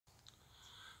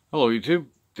Hello YouTube,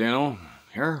 Dano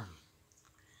here.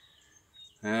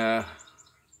 Just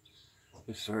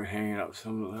started hanging up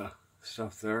some of the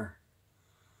stuff there.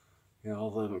 You know,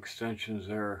 all the extensions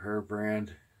there are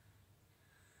herbrand.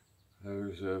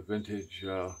 There's a vintage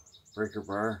breaker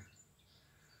bar,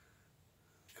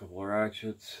 a couple of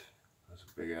ratchets. That's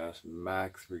a big ass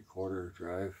Mac 3/4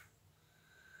 drive.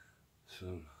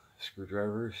 Some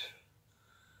screwdrivers,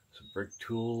 some brick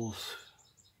tools,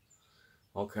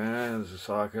 all kinds of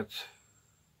sockets.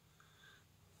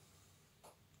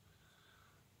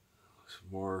 Some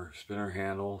more spinner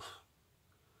handles.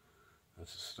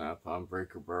 That's a snap-on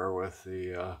breaker bar with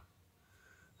the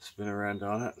spinner end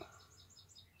on it.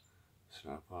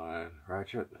 Snap-on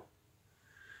ratchet.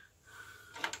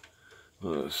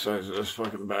 Look at the size of this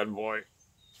fucking bad boy.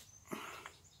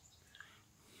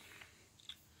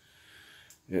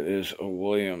 It is a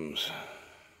Williams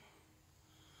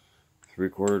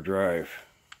 3/4 drive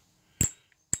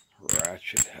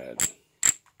ratchet head.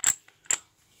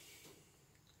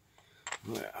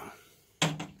 Yeah,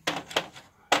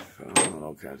 found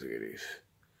all kinds of goodies.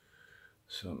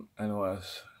 Some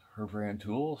NOS herbrand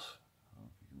tools. I don't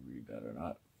know if you can read that or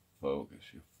not.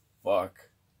 Focus, you fuck.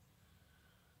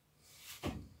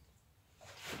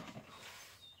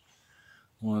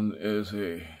 One is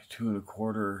a 2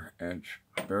 1/4 inch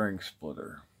bearing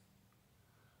splitter.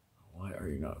 Why are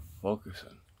you not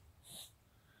focusing?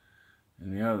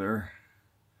 And the other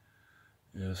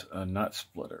is a nut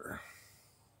splitter.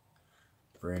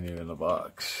 Brand new in the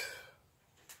box.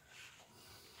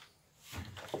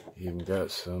 Even got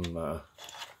some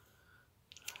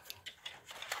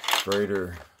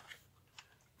Freighter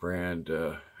brand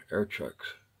air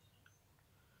chucks.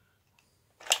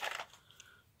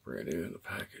 Brand new in the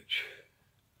package.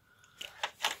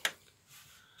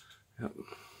 Yep.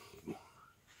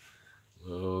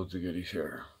 Loads of goodies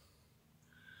here.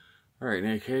 Alright, in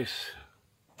any case,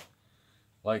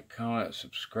 like, comment,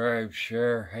 subscribe,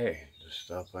 share. Hey, just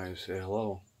stop by and say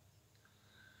hello.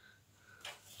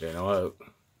 Dano out.